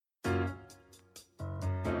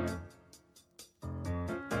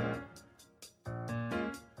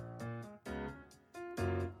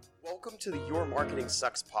Welcome to the Your Marketing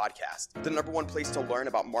Sucks podcast, the number one place to learn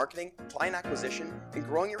about marketing, client acquisition, and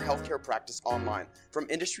growing your healthcare practice online from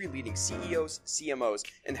industry-leading CEOs, CMOs,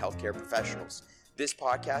 and healthcare professionals. This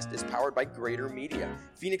podcast is powered by Greater Media,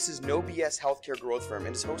 Phoenix's no BS healthcare growth firm,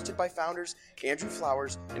 and is hosted by founders Andrew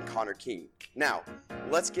Flowers and Connor King. Now,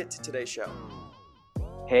 let's get to today's show.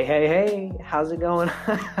 Hey, how's it going?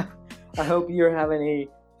 I hope you're having a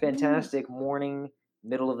fantastic morning,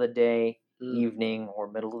 middle of the day, evening,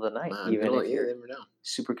 or middle of the night, even if you're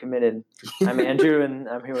super committed. I'm Andrew, and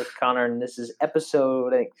I'm here with Connor, and this is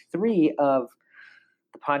episode 3 of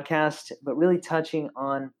the podcast, but really touching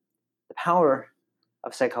on the power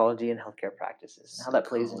of psychology in healthcare practices and how that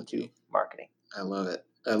plays into marketing. I love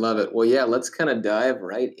it. Well, yeah, let's kind of dive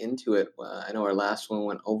right into it. I know our last one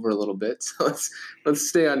went over a little bit, so let's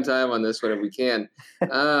stay on time on this one if we can.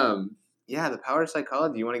 The power of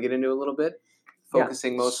psychology. You want to get into it a little bit?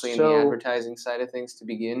 Focusing mostly on the advertising side of things to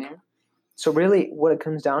begin here. So really what it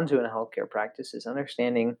comes down to in a healthcare practice is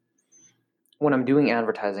understanding when I'm doing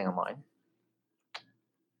advertising online,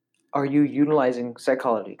 are you utilizing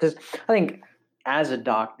psychology? Because I think as a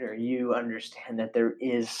doctor, you understand that there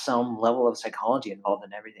is some level of psychology involved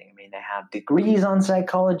in everything. I mean, they have degrees on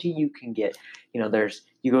psychology. You can get, you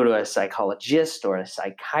go to a psychologist or a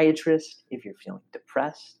psychiatrist if you're feeling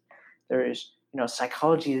depressed. There's,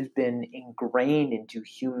 psychology has been ingrained into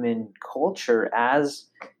human culture as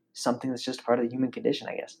something that's just part of the human condition,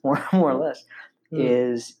 I guess, more or less,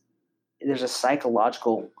 is there's a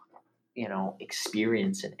psychological,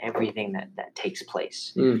 experience in everything that takes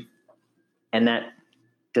place. And that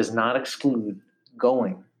does not exclude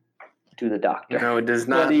going to the doctor. No, it does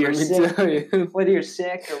not. Whether you're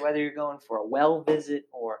sick or whether you're going for a well visit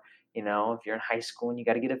or, if you're in high school and you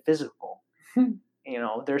got to get a physical.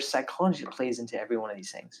 There's psychology that plays into every one of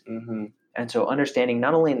these things. Mm-hmm. And so understanding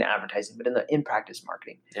not only in the advertising, but in the in-practice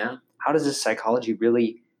marketing, how does this psychology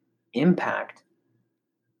really impact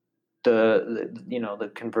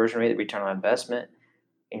the conversion rate, the return on investment,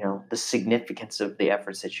 the significance of the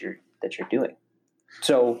efforts that you're doing.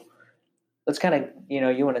 So let's kind of,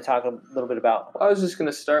 you want to talk a little bit about. I was just going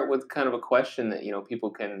to start with kind of a question that,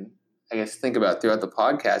 people can, I guess, think about throughout the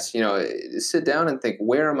podcast. Sit down and think,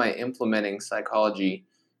 where am I implementing psychology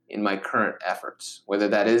in my current efforts? Whether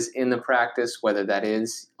that is in the practice, whether that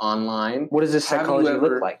is online. What does this psychology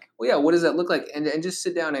look like? Well, yeah, what does that look like? And just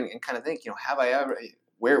sit down and kind of think, have I ever,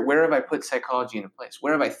 where have I put psychology into place?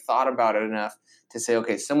 Where have I thought about it enough to say,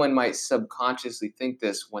 okay, someone might subconsciously think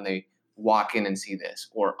this when they walk in and see this,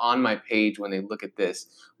 or on my page when they look at this,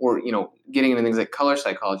 or, getting into things like color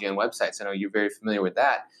psychology on websites. I know you're very familiar with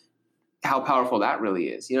that, how powerful that really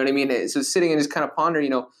is. You know what I mean? So sitting and just kind of ponder,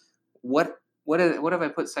 what have I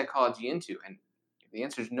put psychology into? And if the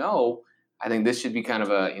answer is no, I think this should be kind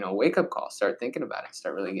of a, wake up call. Start thinking about it.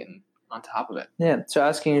 Start really getting on top of it. Yeah. So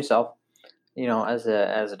asking yourself, as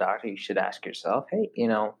a doctor, you should ask yourself, hey,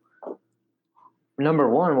 number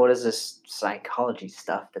one, what is this psychology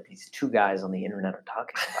stuff that these two guys on the internet are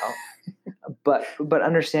talking about? but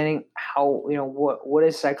understanding how, what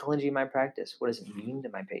is psychology in my practice? What does it mean to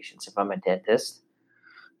my patients? If I'm a dentist,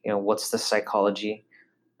 what's the psychology?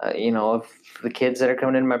 Of the kids that are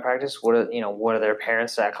coming into my practice, what are their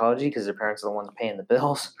parents' psychology? Because their parents are the ones paying the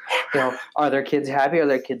bills. Are their kids happy? Are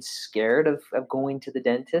their kids scared of going to the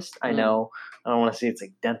dentist? I know, I don't want to say it's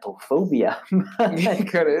like dental phobia.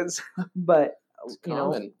 It kind of is. But,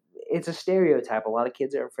 it's a stereotype. A lot of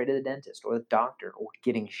kids are afraid of the dentist or the doctor or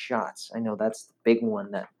getting shots. I know that's the big one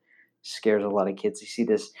that scares a lot of kids. You see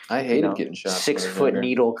this, I hated getting shots. 6-foot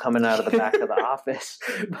needle coming out of the back of the office.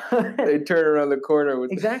 They turn around the corner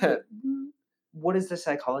with that. What is the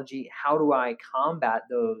psychology? How do I combat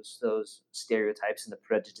those stereotypes and the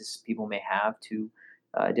prejudice people may have to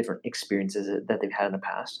different experiences that they've had in the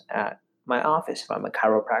past at my office? If I'm a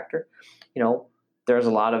chiropractor, there's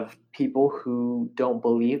a lot of people who don't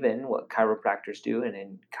believe in what chiropractors do and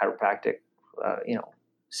in chiropractic,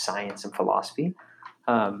 science and philosophy.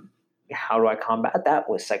 How do I combat that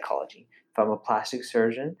with psychology? If I'm a plastic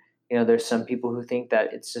surgeon, there's some people who think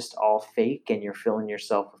that it's just all fake and you're filling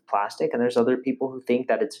yourself with plastic. And there's other people who think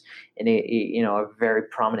that it's a very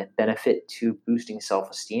prominent benefit to boosting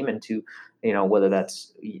self-esteem and to, whether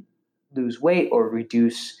that's lose weight or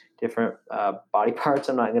reduce different body parts.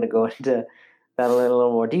 I'm not going to go into that a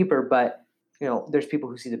little more deeper, but, there's people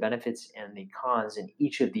who see the benefits and the cons in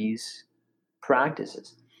each of these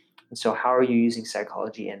practices. And so how are you using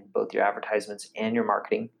psychology in both your advertisements and your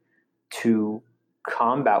marketing to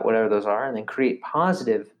combat whatever those are and then create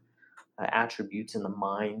positive attributes in the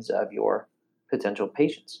minds of your potential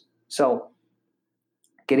patients? So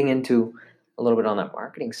getting into a little bit on that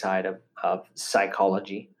marketing side of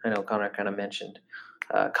psychology. I know Connor kind of mentioned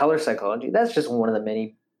color psychology. That's just one of the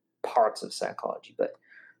many parts of psychology, but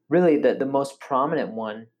really the most prominent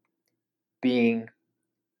one being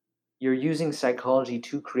you're using psychology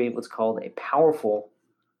to create what's called a powerful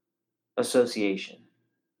association.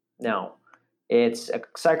 Now, it's a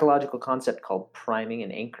psychological concept called priming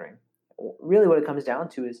and anchoring. Really what it comes down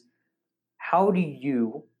to is how do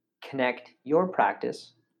you connect your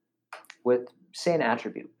practice with, say, an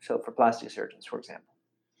attribute? So for plastic surgeons, for example,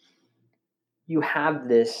 you have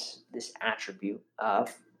this attribute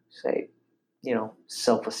of, say,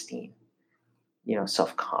 self-esteem,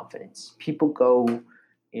 self-confidence. People go,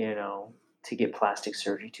 to get plastic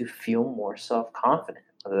surgery to feel more self-confident,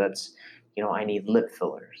 whether that's, I need lip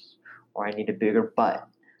fillers, or I need a bigger butt,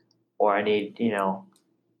 or I need,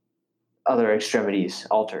 other extremities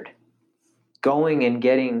altered. Going and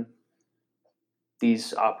getting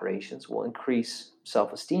these operations will increase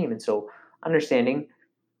self-esteem. And so understanding,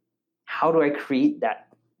 how do I create that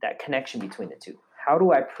connection between the two? How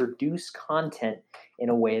do I produce content in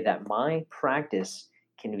a way that my practice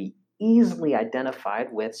can be easily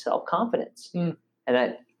identified with self-confidence? And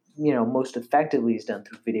that, most effectively is done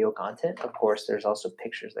through video content. Of course, there's also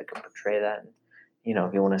pictures that can portray that.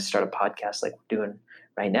 If you want to start a podcast like we're doing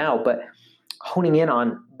right now, but honing in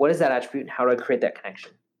on what is that attribute and how do I create that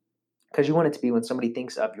connection? Because you want it to be when somebody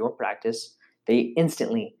thinks of your practice, they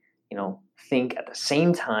instantly, think at the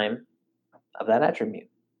same time of that attribute.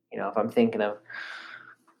 If I'm thinking of,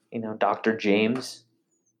 Dr. James,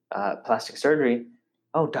 plastic surgery,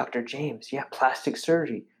 oh, Dr. James, yeah, plastic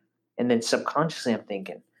surgery. And then subconsciously I'm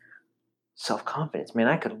thinking, self-confidence, man,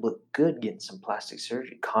 I could look good getting some plastic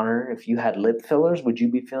surgery. Connor, if you had lip fillers, would you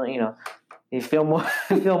be feeling, you feel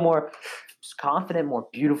more confident, more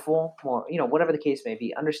beautiful, more, whatever the case may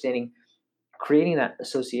be, understanding, creating that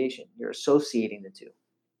association. You're associating the two.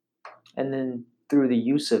 And then through the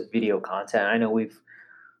use of video content, I know we've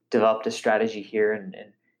developed a strategy here and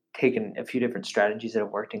taken a few different strategies that have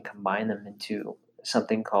worked and combined them into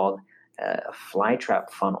something called a fly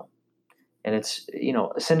trap funnel. And it's,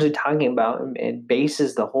 essentially talking about and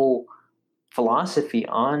bases the whole philosophy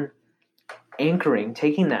on anchoring,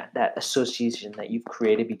 taking that association that you've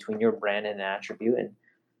created between your brand and an attribute, and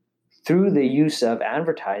through the use of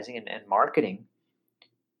advertising and marketing,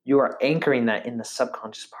 you are anchoring that in the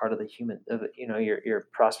subconscious part of the human, of your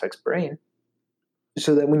prospect's brain,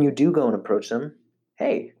 so that when you do go and approach them,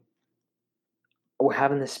 hey, we're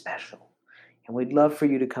having this special, and we'd love for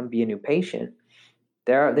you to come be a new patient.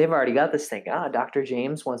 They've already got this thing. Dr.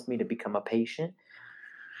 James wants me to become a patient.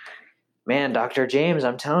 Man, Dr. James,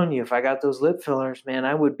 I'm telling you, if I got those lip fillers, man,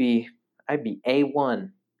 I'd be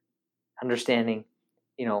A1. Understanding,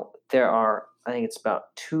 there are, I think it's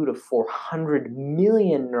about 200 to 400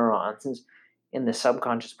 million neurons in the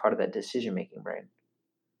subconscious part of that decision-making brain,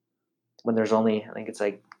 when there's only, I think it's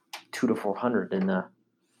like 200 to 400 in the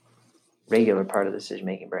regular part of the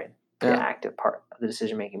decision-making brain. The active part of the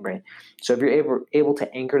decision-making brain. So if you're able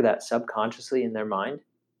to anchor that subconsciously in their mind,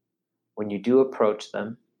 when you do approach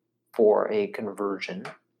them for a conversion,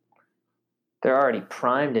 they're already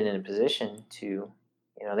primed and in a position to,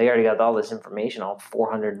 they already got all this information. All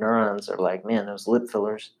 400 neurons are like, man, those lip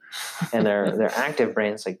fillers, and their active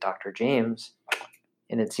brains like Dr. James,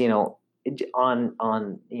 and it's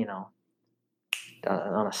on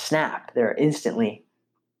a snap, they're instantly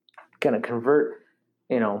going to convert.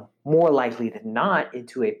 More likely than not,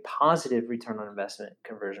 into a positive return on investment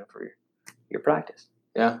conversion for your practice.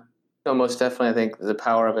 Yeah. No, most definitely. I think the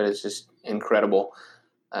power of it is just incredible.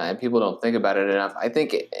 And people don't think about it enough. I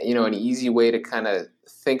think, an easy way to kind of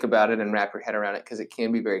think about it and wrap your head around it, because it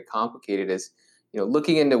can be very complicated, is,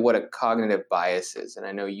 looking into what a cognitive bias is. And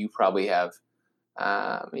I know you probably have,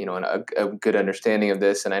 a good understanding of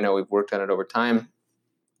this, and I know we've worked on it over time.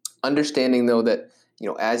 Understanding, though, that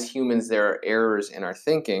as humans, there are errors in our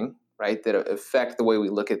thinking, right, that affect the way we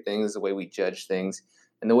look at things, the way we judge things,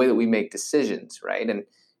 and the way that we make decisions, right? And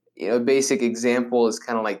a basic example is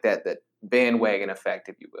kind of like that bandwagon effect,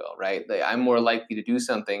 if you will, right? Like, I'm more likely to do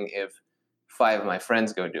something if 5 of my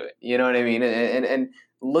friends go do it. You know what I mean? And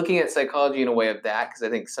looking at psychology in a way of that, because I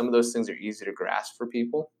think some of those things are easier to grasp for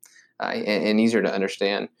people and easier to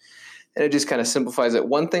understand. And it just kind of simplifies it.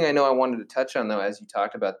 One thing I know I wanted to touch on, though, as you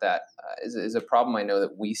talked about that, is a problem I know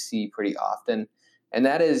that we see pretty often. And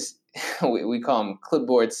that is, we call them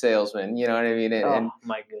clipboard salesmen, you know what I mean? And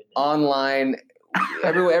my goodness. Online,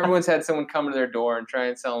 everyone's had someone come to their door and try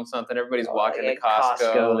and sell them something. Everybody's walking to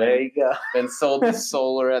Costco. There you go. Then sold the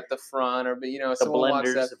solar at the front, or, the someone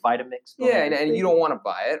blenders, walks up. the Vitamix. Yeah, and you don't want to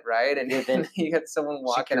buy it, right? And you got someone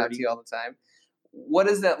walking Security. out to you all the time. what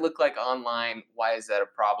does that look like online? Why is that a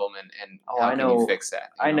problem? And Oh, how I can know. you fix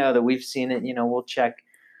that? I know that we've seen it. We'll check.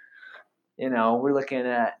 We're looking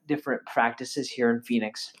at different practices here in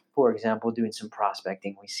Phoenix. For example, doing some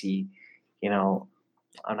prospecting. We see,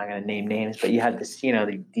 I'm not going to name names, but you had this,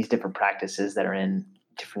 these different practices that are in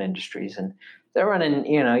different industries, and they're running,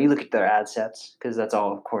 you look at their ad sets, because that's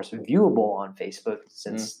all, of course, viewable on Facebook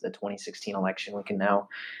since the 2016 election. We can now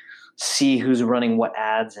see who's running what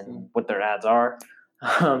ads and what their ads are.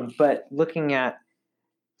 But looking at,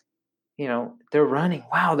 they're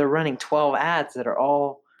running 12 ads that are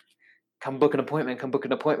all come book an appointment, come book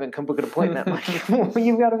an appointment, come book an appointment. Like,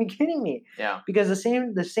 you've got to be kidding me. Yeah. Because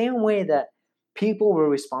the same way that people will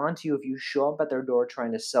respond to you if you show up at their door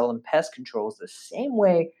trying to sell them pest controls, the same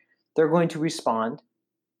way they're going to respond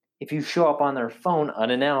if you show up on their phone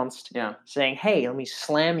unannounced, saying, hey, let me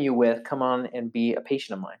slam you with, come on and be a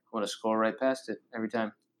patient of mine. I want to scroll right past it every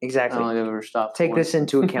time. Exactly. I don't think I've ever stopped. Take this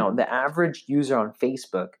into account. The average user on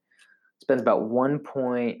Facebook spends about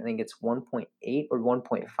 1.8 or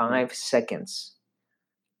 1.5 seconds.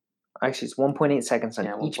 Actually, it's 1.8 seconds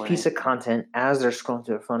on each piece of content as they're scrolling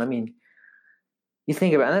through their phone. I mean, you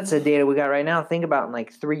think about it, that's the data we got right now. Think about in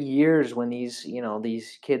like 3 years when these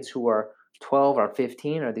kids who are 12 or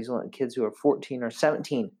 15, or these kids who are 14 or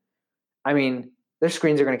 17. I mean, their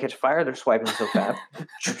screens are going to catch fire. They're swiping so fast.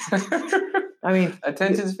 I mean,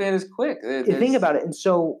 attention span is quick. Think about it. And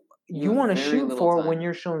so you want to shoot for when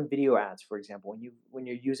you're showing video ads, for example, when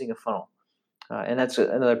you're using a funnel. And that's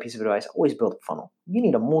another piece of advice. Always build a funnel. You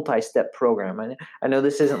need a multi-step program. I know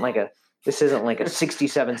this isn't like a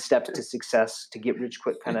 67 steps to success to get rich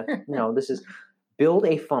quick kind of. No, this is build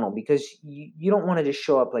a funnel, because you don't want to just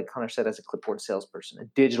show up, like Connor said, as a clipboard salesperson, a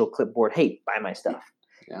digital clipboard. Hey, buy my stuff.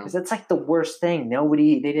 Because that's like the worst thing.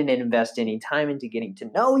 They didn't invest any time into getting to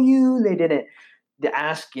know you. They didn't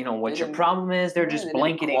ask, what your problem is. They're just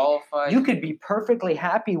blanketing. You could be perfectly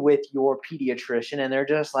happy with your pediatrician, and they're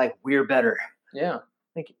just like, we're better. Yeah.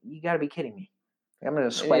 Like, you got to be kidding me. I'm going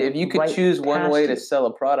to swipe. If you could choose one way to sell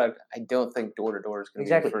a product, I don't think door-to-door is going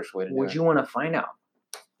to be the first way to do it. Would you want to find out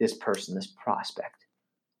this person, this prospect?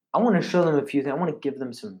 I want to show them a few things. I want to give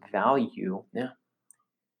them some value. Yeah.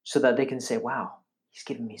 So that they can say, wow, he's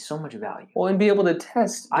giving me so much value. Well, and be able to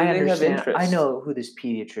test. I understand. I know who this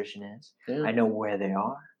pediatrician is. Yeah. I know where they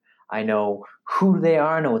are. I know who they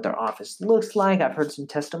are. I know what their office looks like. I've heard some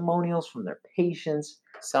testimonials from their patients.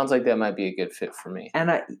 Sounds like that might be a good fit for me.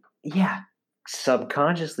 And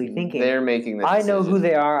subconsciously thinking, they're making the decision. I know who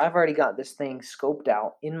they are. I've already got this thing scoped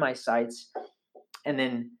out in my sights. And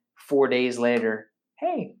then 4 days later,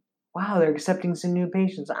 hey, wow, they're accepting some new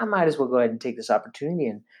patients. I might as well go ahead and take this opportunity,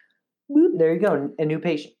 and boop, there you go, a new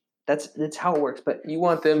patient. That's how it works. But you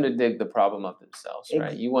want them to dig the problem up themselves,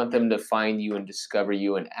 right? You want them to find you and discover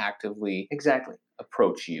you and actively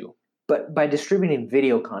approach you. But by distributing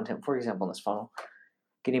video content, for example, in this funnel,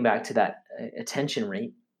 getting back to that attention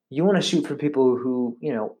rate, you want to shoot for people who,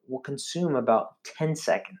 will consume about 10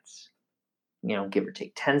 seconds, give or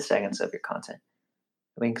take 10 seconds of your content.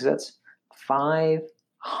 I mean, because that's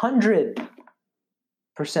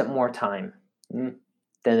 500% more time than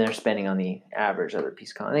they're spending on the average other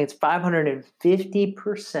piece of content. I think it's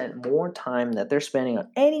 550% more time that they're spending on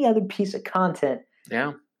any other piece of content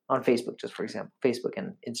on Facebook, just for example, Facebook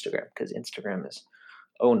and Instagram, because Instagram is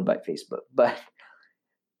owned by Facebook. But,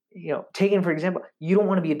 taking, for example, you don't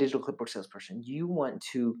want to be a digital clipboard salesperson. You want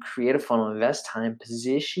to create a funnel, invest time,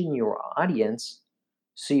 position your audience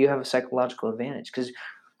so you have a psychological advantage. Because,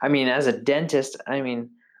 as a dentist, I know,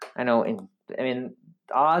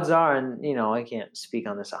 odds are, and, I can't speak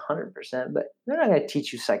on this 100%, but they're not going to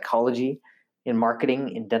teach you psychology in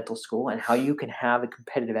marketing in dental school and how you can have a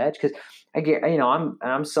competitive edge. Because,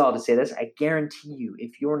 I'm sorry to say this, I guarantee you,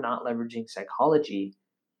 if you're not leveraging psychology,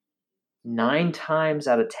 9 times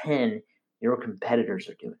out of 10, your competitors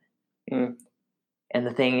are doing it. And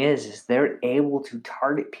the thing is they're able to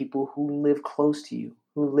target people who live close to you,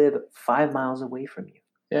 who live 5 miles away from you.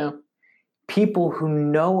 Yeah. People who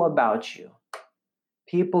know about you.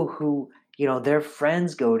 People who, their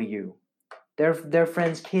friends go to you. Their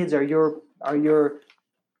friends' kids are your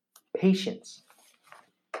patients.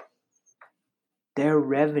 Their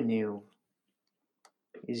revenue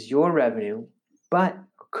is your revenue, but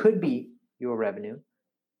could be your revenue,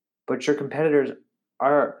 but your competitors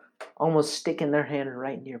are almost sticking their hand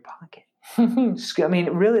right in your pocket.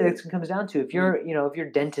 Really, that's what it comes down to. If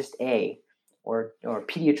you're dentist A or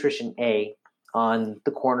pediatrician A on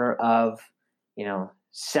the corner of,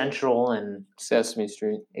 Central and Sesame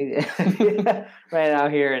Street, right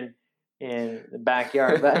out here in the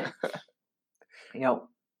backyard, but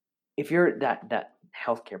if you're that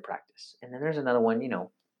healthcare practice. And then there's another one,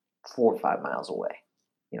 4 or 5 miles away,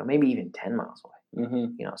 maybe even 10 miles away.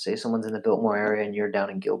 Mm-hmm. Say someone's in the Biltmore area and you're down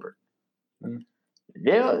in Gilbert. Mm.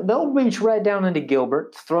 They'll reach right down into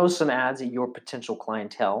Gilbert, throw some ads at your potential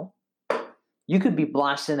clientele. You could be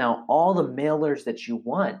blasting out all the mailers that you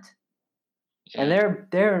want. And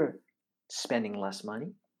they're spending less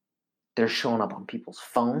money. They're showing up on people's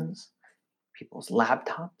phones, people's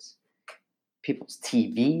laptops, people's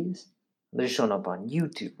TVs. They're showing up on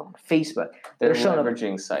YouTube, on Facebook. They're showing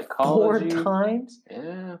leveraging up psychology 4 times.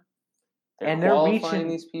 Yeah. And They're they're qualifying reaching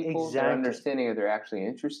these people. exactly. They're understanding if they're actually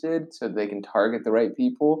interested so they can target the right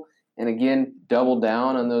people. And again, double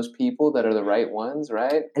down on those people that are the right ones,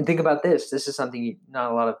 right? And think about this. This is something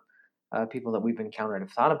not a lot of people that we've encountered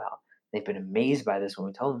have thought about. They've been amazed by this when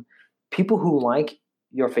we told them. People who like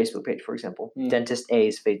your Facebook page, for example, Dentist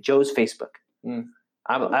A's, Joe's Facebook.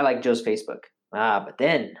 I like Joe's Facebook. But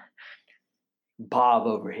then Bob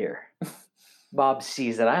over here. Bob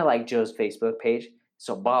sees that I like Joe's Facebook page,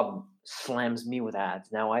 so Bob slams me with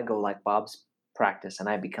ads. Now I go like Bob's practice and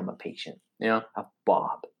I become a patient of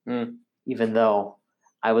Bob, even though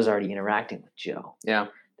I was already interacting with Joe. Yeah.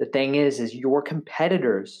 The thing is your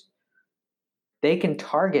competitors, they can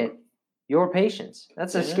target your patients.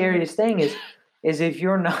 That's the scariest thing is if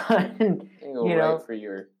you're not, right for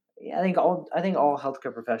your. I think all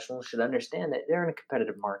healthcare professionals should understand that they're in a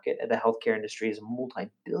competitive market. The healthcare industry is a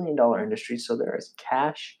multi-billion-dollar industry, so there is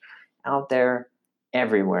cash out there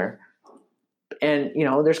everywhere. And,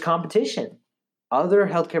 there's competition. Other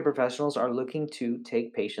healthcare professionals are looking to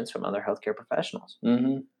take patients from other healthcare professionals.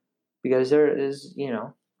 Mm-hmm. Because there is,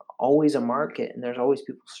 always a market and there's always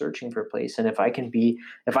people searching for a place. And if I can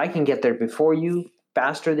get there before you,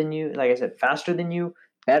 faster than you, like I said, faster than you,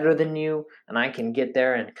 better than you, and I can get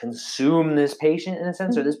there and consume this patient in a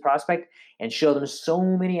sense or this prospect and show them so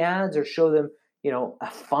many ads or show them,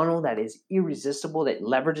 a funnel that is irresistible, that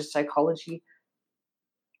leverages psychology.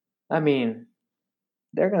 I mean,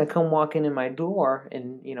 they're going to come walking in my door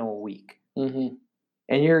in, a week. Mm-hmm.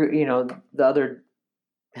 And the other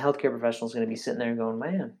healthcare professional is going to be sitting there going,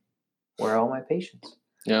 man, where are all my patients?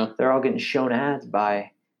 Yeah. They're all getting shown ads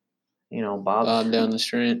by, Bob down the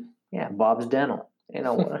street. Yeah, Bob's Dental.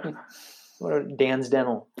 What are Dan's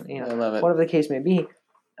Dental? I love it. Whatever the case may be,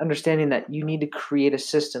 understanding that you need to create a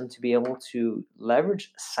system to be able to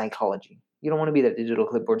leverage psychology. You don't want to be that digital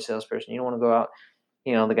clipboard salesperson. You don't want to go out,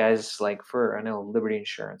 the guys like for Liberty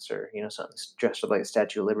Insurance or something dressed up like a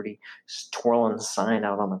Statue of Liberty, just twirling the sign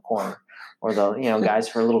out on the corner, or the guys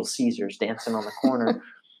for Little Caesars dancing on the corner.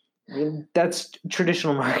 I mean, that's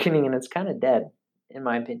traditional marketing, and it's kind of dead, in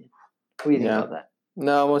my opinion. What do you think about that?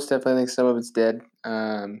 No, most definitely think some of it's dead.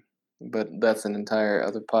 But that's an entire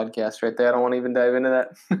other podcast right there. I don't want to even dive into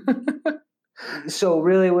that. So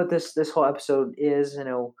really what this whole episode is,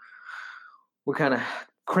 we kind of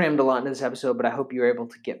crammed a lot into this episode, but I hope you're able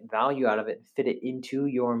to get value out of it and fit it into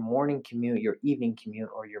your morning commute, your evening commute,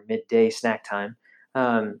 or your midday snack time.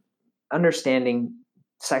 Understanding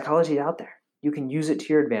psychology out there. You can use it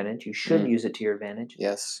to your advantage. You should use it to your advantage.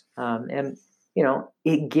 Yes. And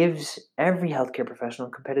it gives every healthcare professional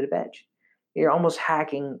a competitive edge. You're almost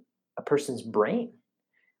hacking a person's brain.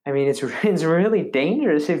 I mean, it's really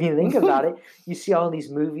dangerous if you think about it. You see all these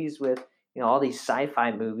movies with, all these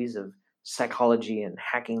sci-fi movies of psychology and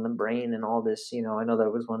hacking the brain and all this. I know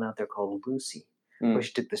there was one out there called Lucy, where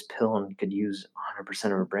she took this pill and could use 100%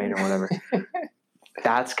 of her brain or whatever.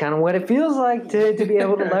 That's kind of what it feels like to be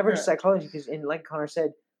able to leverage psychology because, like Connor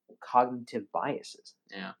said, cognitive biases.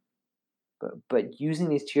 Yeah. But using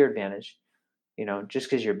these to your advantage, just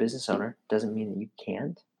because you're a business owner doesn't mean that you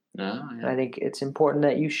can't. No. Yeah. And I think it's important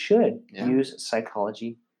that you should use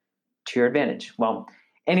psychology to your advantage. Well,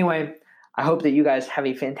 anyway, I hope that you guys have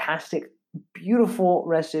a fantastic, beautiful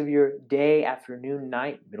rest of your day, afternoon,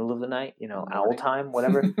 night, middle of the night, owl time,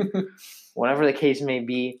 whatever the case may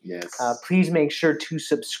be. Yes. Please make sure to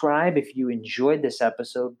subscribe if you enjoyed this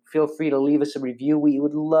episode. Feel free to leave us a review. We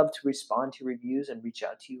would love to respond to reviews and reach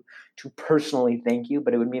out to you to personally thank you,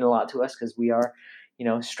 but it would mean a lot to us because we are,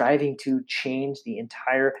 striving to change the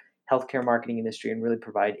entire healthcare marketing industry and really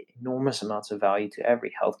provide enormous amounts of value to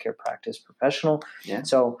every healthcare practice professional. Yeah.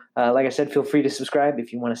 So, like I said, feel free to subscribe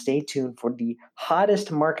if you want to stay tuned for the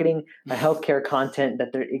hottest marketing healthcare content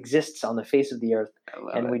that there exists on the face of the earth.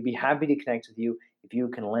 And we'd be happy to connect with you if you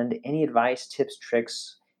can lend any advice, tips,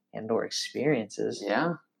 tricks, and or experiences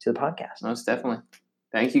to the podcast. Most definitely.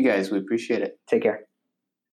 Thank you guys. We appreciate it. Take care.